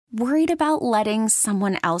Worried about letting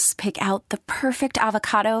someone else pick out the perfect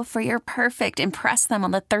avocado for your perfect impress them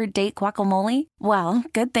on the third date guacamole? Well,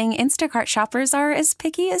 good thing Instacart shoppers are as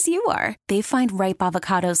picky as you are. They find ripe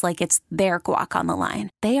avocados like it's their guac on the line.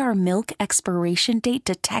 They are milk expiration date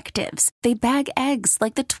detectives. They bag eggs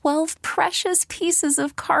like the 12 precious pieces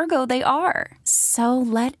of cargo they are. So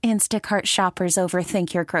let Instacart shoppers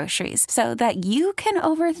overthink your groceries so that you can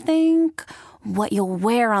overthink what you'll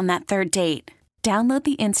wear on that third date. Download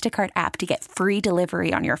the Instacart app to get free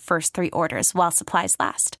delivery on your first 3 orders while supplies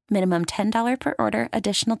last. Minimum $10 per order.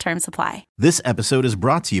 Additional terms apply. This episode is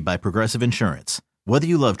brought to you by Progressive Insurance. Whether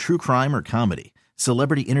you love true crime or comedy,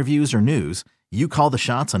 celebrity interviews or news, you call the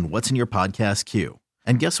shots on what's in your podcast queue.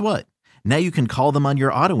 And guess what? Now you can call them on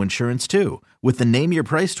your auto insurance too with the Name Your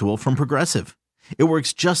Price tool from Progressive. It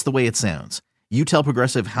works just the way it sounds. You tell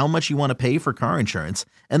Progressive how much you want to pay for car insurance,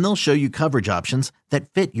 and they'll show you coverage options that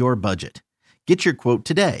fit your budget. Get your quote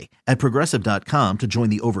today at Progressive.com to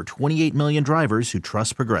join the over 28 million drivers who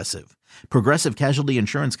trust Progressive. Progressive Casualty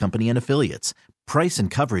Insurance Company and Affiliates. Price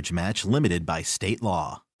and coverage match limited by state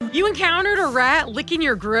law. You encountered a rat licking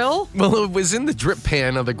your grill? Well, it was in the drip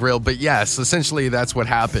pan of the grill, but yes, essentially that's what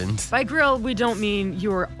happened. By grill, we don't mean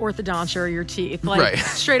your orthodontia or your teeth. Like, right.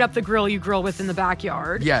 Straight up the grill you grill with in the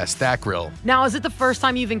backyard. Yes, that grill. Now, is it the first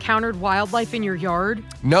time you've encountered wildlife in your yard?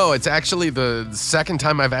 No, it's actually the second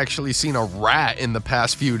time I've actually seen a rat in the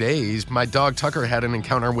past few days. My dog Tucker had an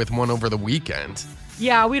encounter with one over the weekend.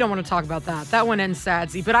 Yeah, we don't want to talk about that. That one ends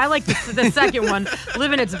sadsy. But I like the second one,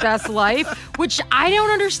 living its best life, which I don't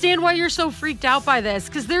understand why you're so freaked out by this,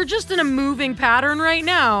 because they're just in a moving pattern right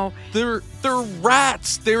now. They're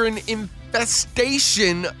rats. They're an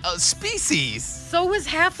infestation species. So is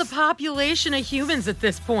half the population of humans at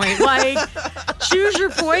this point. Like, choose your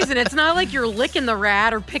poison. It's not like you're licking the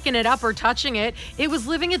rat or picking it up or touching it. It was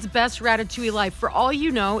living its best ratatouille life. For all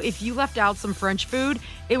you know, if you left out some French food,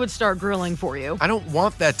 it would start grilling for you. I don't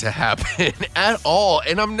want that to happen at all.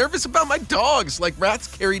 And I'm nervous about my dogs. Like, rats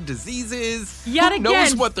carry diseases. Yet Who again,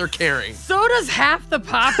 knows what they're carrying? So does half the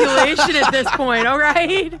population at this point, all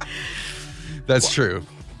right? That's true.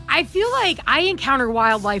 I feel like I encounter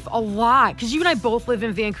wildlife a lot because you and I both live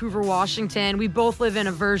in Vancouver, Washington. We both live in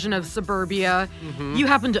a version of suburbia. Mm-hmm. You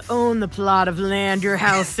happen to own the plot of land your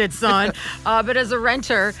house sits on. But as a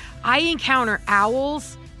renter, I encounter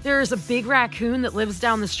owls. There's a big raccoon that lives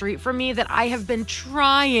down the street from me that I have been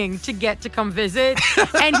trying to get to come visit,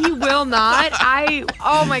 and he will not.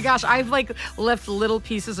 Oh my gosh, I've like left little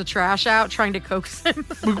pieces of trash out trying to coax him.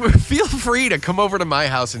 Feel free to come over to my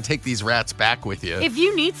house and take these rats back with you. If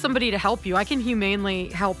you need somebody to help you, I can humanely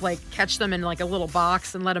help like catch them in like a little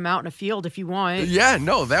box and let them out in a field if you want. Yeah,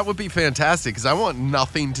 no, that would be fantastic because I want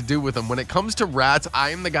nothing to do with them. When it comes to rats, I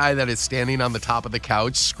am the guy that is standing on the top of the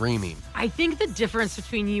couch screaming. I think the difference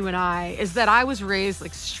between you and I is that I was raised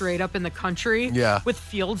like straight up in the country with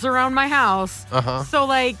fields around my house. So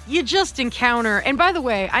like you just encounter, and by the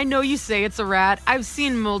way, I know you say it's a rat. I've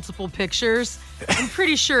seen multiple pictures. I'm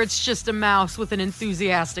pretty sure it's just a mouse with an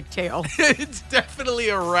enthusiastic tail. It's definitely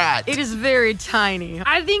a rat. It is very tiny.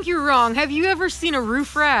 I think you're wrong. Have you ever seen a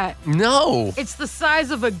roof rat? No. It's the size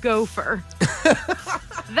of a gopher.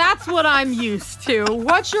 That's what I'm used to.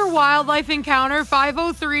 What's your wildlife encounter?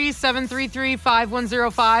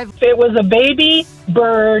 503-733-5105. It was a baby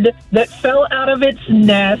bird that fell out of its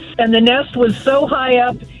nest, and the nest was so high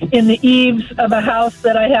up in the eaves of a house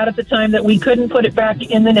that I had at the time that we couldn't put it back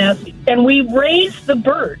in the nest. And we raised the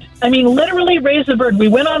bird. I mean, literally raised the bird. We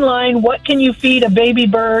went online, what can you feed a baby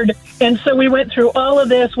bird? And so we went through all of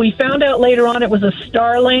this. We found out later on it was a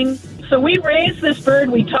starling. So we raised this bird.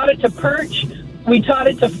 We taught it to perch. We taught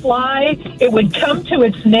it to fly. It would come to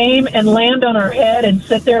its name and land on our head and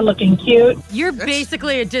sit there looking cute. You're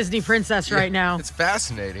basically a Disney princess right now. It's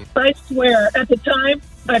fascinating. I swear, at the time,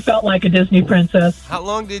 I felt like a Disney princess. How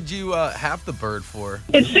long did you have the bird for?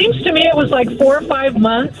 It seems to me it was like 4 or 5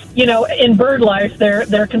 months. You know, in bird life,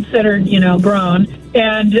 they're considered, grown.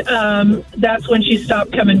 And that's when she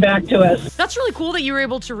stopped coming back to us. That's really cool that you were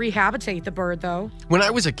able to rehabilitate the bird, though. When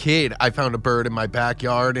I was a kid, I found a bird in my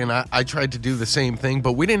backyard, and I tried to do the same thing,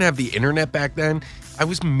 but we didn't have the internet back then. I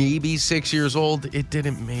was maybe 6 years old. It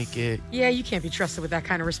didn't make it. Yeah, you can't be trusted with that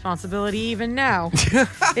kind of responsibility even now.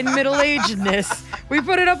 In middle-agedness. We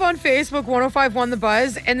put it up on Facebook, 1051 The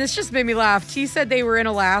Buzz, and this just made me laugh. T said they were in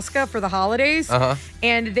Alaska for the holidays,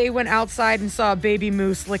 and they went outside and saw a baby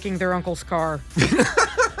moose licking their uncle's car.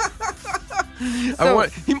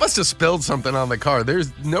 He must have spilled something on the car.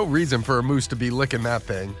 There's no reason for a moose to be licking that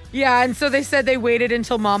thing. Yeah, and so they said they waited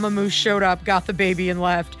until Mama Moose showed up, got the baby, and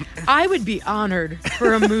left. I would be honored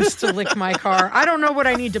for a moose to lick my car. I don't know what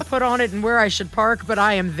I need to put on it and where I should park, but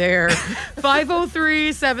I am there.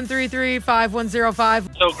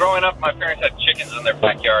 503-733-5105. So growing up, my parents had chickens in their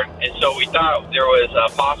backyard, and so we thought there was a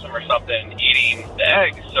possum or something eating the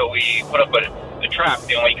eggs, so we put up a trap,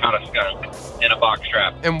 and we caught a skunk in a box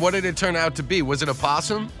trap. And what did it turn out to be? Was it a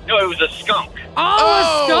possum? No, it was a skunk.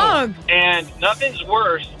 Oh, a skunk! And nothing's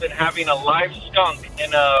worse than having a live skunk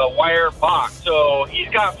in a wire box. So he's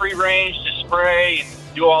got free range to spray and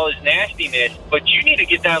do all his nastiness, but you need to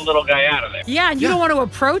get that little guy out of there. Yeah, and you don't want to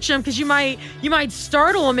approach him because you might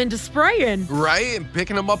startle him into spraying. Right, and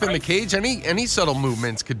picking him up in the cage, any subtle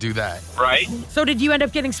movements could do that. Right. So did you end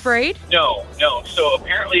up getting sprayed? No. So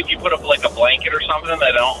apparently if you put up like a blanket or something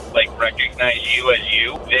that don't like recognize you as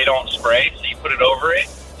you, they don't spray, so you put it over it.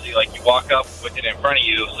 So you walk up with it in front of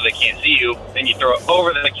you so they can't see you, then you throw it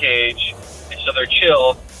over the cage, and so they're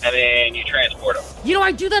chill, and then you transport them. You know,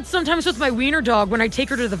 I do that sometimes with my wiener dog when I take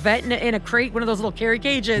her to the vet in a crate, one of those little carry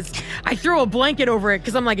cages. I throw a blanket over it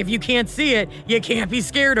because I'm like, if you can't see it, you can't be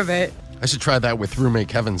scared of it. I should try that with roommate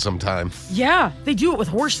Kevin sometime. Yeah, they do it with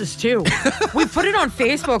horses too. We put it on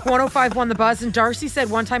Facebook, 1051 The Buzz, and Darcy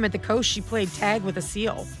said one time at the coast she played tag with a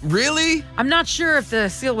seal. Really? I'm not sure if the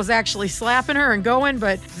seal was actually slapping her and going,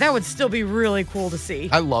 but that would still be really cool to see.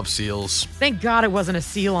 I love seals. Thank God it wasn't a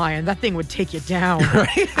sea lion. That thing would take you down.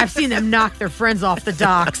 Right? I've seen them knock their friends off the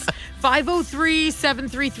docks.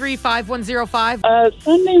 503-733-5105.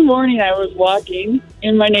 Sunday morning I was walking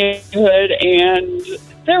in my neighborhood and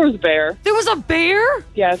there was a bear. There was a bear?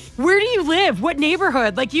 Yes. Where do you live? What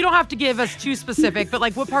neighborhood? Like, you don't have to give us too specific, but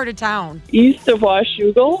like what part of town? East of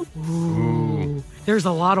Washougal. Ooh. There's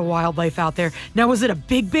a lot of wildlife out there. Now, was it a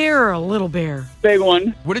big bear or a little bear? Big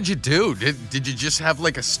one. What did you do? Did you just have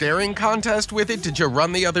like a staring contest with it? Did you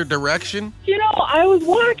run the other direction? You know, I was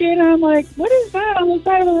walking and I'm like, what is that on the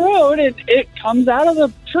side of the road? It comes out of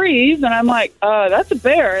the trees and I'm like, that's a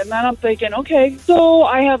bear. And then I'm thinking, okay, so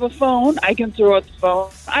I have a phone. I can throw at the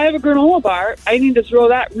phone. I have a granola bar. I need to throw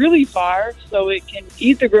that really far so it can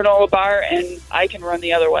eat the granola bar and I can run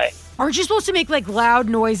the other way. Aren't you supposed to make like loud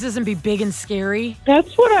noises and be big and scary?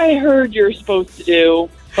 That's what I heard you're supposed to do.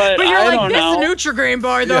 But you're I like, don't know. This Nutri-Grain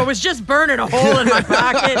bar, though, was just burning a hole in my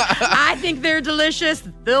pocket. I think they're delicious.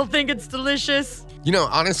 They'll think it's delicious. You know,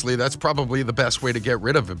 honestly, that's probably the best way to get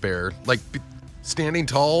rid of a bear. Like, standing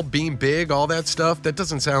tall, being big, all that stuff, that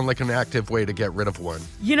doesn't sound like an active way to get rid of one.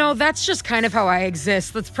 You know, that's just kind of how I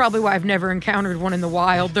exist. That's probably why I've never encountered one in the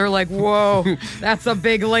wild. They're like, whoa, that's a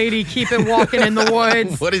big lady. Keep it walking in the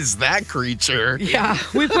woods. What is that creature? Yeah,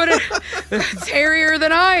 we put it, it's hairier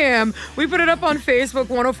than I am. We put it up on Facebook,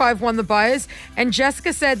 1051 The Buzz, and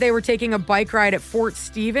Jessica said they were taking a bike ride at Fort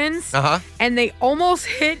Stevens, and they almost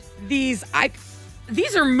hit these are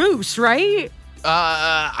moose, right?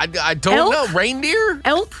 I don't know. Reindeer?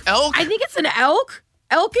 Elk? I think it's an elk.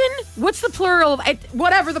 Elkin? What's the plural of,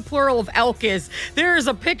 whatever the plural of elk is. There is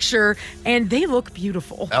a picture, and they look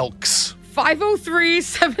beautiful. Elks.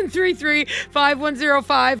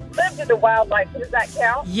 503-733-5105. Lived in the wildlife. Does that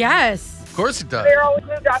count? Yes. Of course it does. They always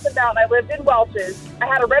moved off the mountain. I lived in Welch's. I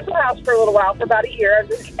had a rental house for a little while, for about a year, and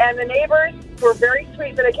the neighbors were very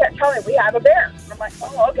sweet, but they kept telling me, we have a bear. I'm like,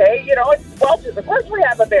 oh, okay, you know, it's Welch's. Of course we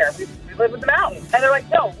have a bear. We live in the mountains. And they're like,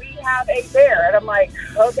 no, we have a bear. And I'm like,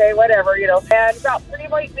 okay, whatever, you know. And about 3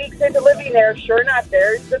 weeks into living there, sure enough,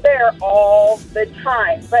 there's the bear all the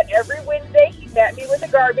time. But every Wednesday, he met me with the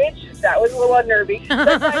garbage. That was a little unnerving.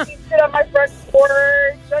 Sometimes he'd sit on my front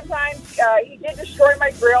porch. Sometimes he did destroy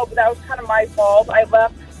my grill, but that was kind of my fault. I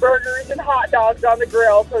left burgers and hot dogs on the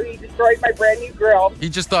grill, so he destroyed my brand new grill. He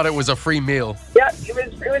just thought it was a free meal. Yep, it was.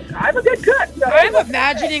 I'm a good cook. So I'm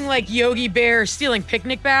imagining like Yogi Bear stealing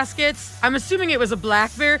picnic baskets. I'm assuming it was a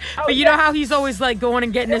black bear, but you know how he's always like going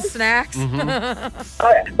and getting his snacks?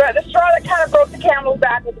 Mm-hmm. But the straw that kind of broke the camel's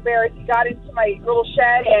back with the bear is he got into my little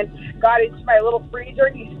shed and got into my little freezer.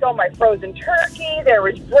 He stole my frozen turkey. There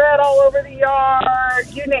was bread all over the yard.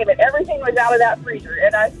 You name it. Everything was out of that freezer.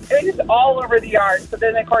 And it was all over the yard. So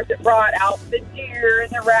then, of course, it brought out the deer and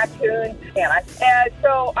the raccoons. And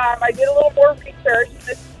so I did a little more research.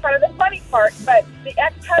 This is kind of the funny part, but the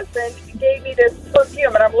ex-husband gave me this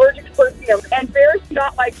perfume, and I'm allergic to perfume. And bears do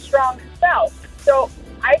not like strong smells. So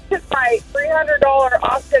I took my $300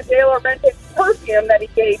 Oscar de la Renta perfume that he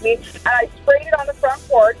gave me, and I sprayed it on the front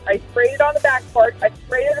porch. I sprayed it on the back porch. I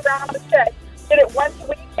sprayed it around the shed. Did it once a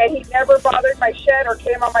week, and he never bothered my shed or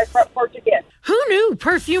came on my front porch again. Who knew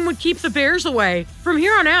perfume would keep the bears away? From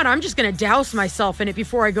here on out, I'm just going to douse myself in it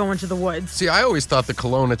before I go into the woods. See, I always thought the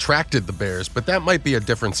cologne attracted the bears, but that might be a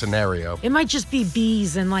different scenario. It might just be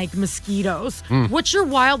bees and, like, mosquitoes. What's your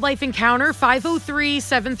wildlife encounter?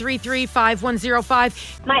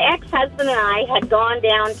 503-733-5105. My ex-husband and I had gone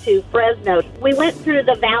down to Fresno. We went through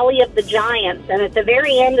the Valley of the Giants, and at the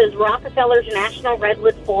very end is Rockefeller's National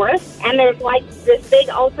Redwood Forest, and there's like this big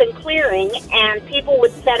open clearing, and people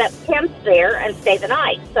would set up tents there and stay the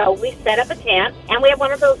night. So we set up a tent, and we have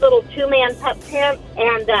one of those little two-man pup tents,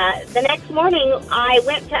 and the next morning I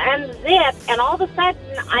went to unzip, and all of a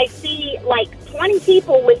sudden I see like 20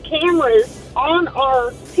 people with cameras on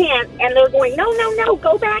our tent, and they're going, no,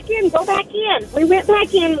 go back in. We went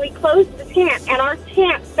back in, we closed the tent, and our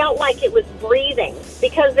tent felt like it was breathing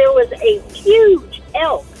because there was a huge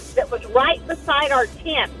elk that was right beside our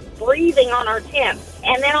tent, breathing on our tent.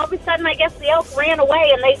 And then all of a sudden, I guess the elk ran away,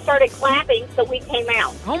 and they started clapping, so we came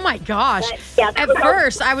out. Oh, my gosh. But, yeah, at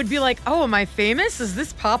first, I would be like, oh, am I famous? Is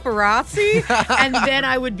this paparazzi? And then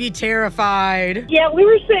I would be terrified. Yeah, we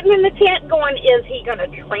were sitting in the tent going, is he going to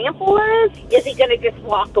trample us? Is he going to just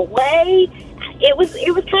walk away? It was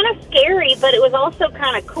kind of scary, but it was also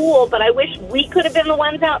kind of cool, but I wish we could have been the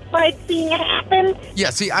ones outside seeing it happen. Yeah,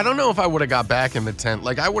 see, I don't know if I would have got back in the tent.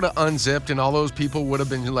 Like, I would have unzipped, and all those people would have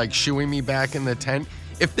been, like, shooing me back in the tent.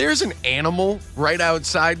 If there's an animal right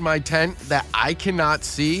outside my tent that I cannot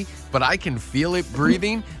see, but I can feel it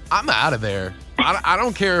breathing, I'm out of there. I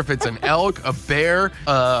don't care if it's an elk, a bear,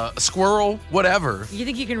 a squirrel, whatever. You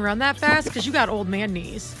think you can run that fast? Because you got old man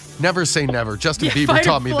knees. Never say never. Justin Bieber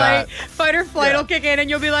taught me that. Fight or flight will kick in, and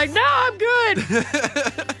you'll be like, no, I'm good.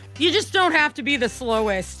 You just don't have to be the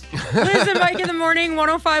slowest. Liz and Mike in the morning,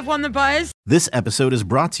 105.1 The Buzz. This episode is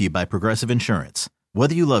brought to you by Progressive Insurance.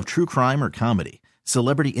 Whether you love true crime or comedy,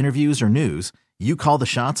 celebrity interviews or news, you call the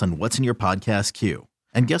shots on what's in your podcast queue.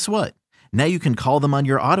 And guess what? Now you can call them on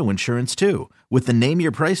your auto insurance too with the Name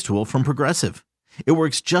Your Price tool from Progressive. It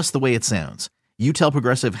works just the way it sounds. You tell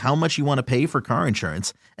Progressive how much you want to pay for car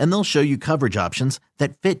insurance, and they'll show you coverage options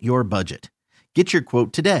that fit your budget. Get your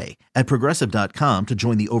quote today at Progressive.com to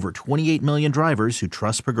join the over 28 million drivers who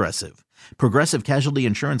trust Progressive. Progressive Casualty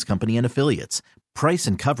Insurance Company and Affiliates. Price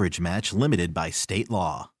and coverage match limited by state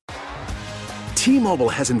law. T-Mobile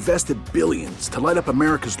has invested billions to light up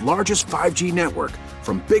America's largest 5G network,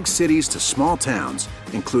 from big cities to small towns,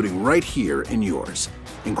 including right here in yours.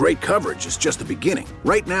 And great coverage is just the beginning.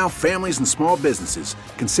 Right now, families and small businesses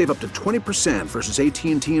can save up to 20% versus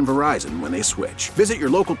AT&T and Verizon when they switch. Visit your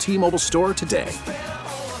local T-Mobile store today.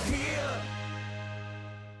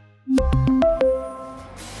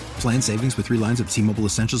 Plan savings with 3 lines of T-Mobile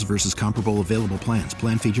Essentials versus comparable available plans.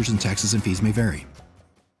 Plan features and taxes and fees may vary.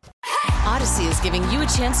 Odyssey is giving you a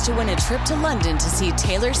chance to win a trip to London to see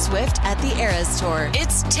Taylor Swift at the Eras Tour.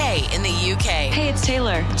 It's Tay in the UK. Hey, it's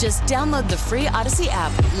Taylor. Just download the free Odyssey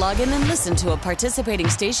app, log in and listen to a participating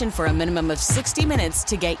station for a minimum of 60 minutes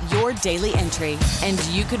to get your daily entry. And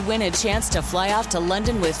you could win a chance to fly off to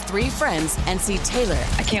London with 3 friends and see Taylor.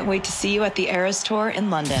 I can't wait to see you at the Eras Tour in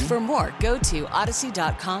London. For more, go to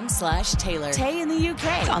odyssey.com/Taylor. Tay in the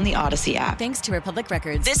UK. It's on the Odyssey app. Thanks to Republic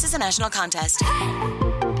Records. This is a national contest.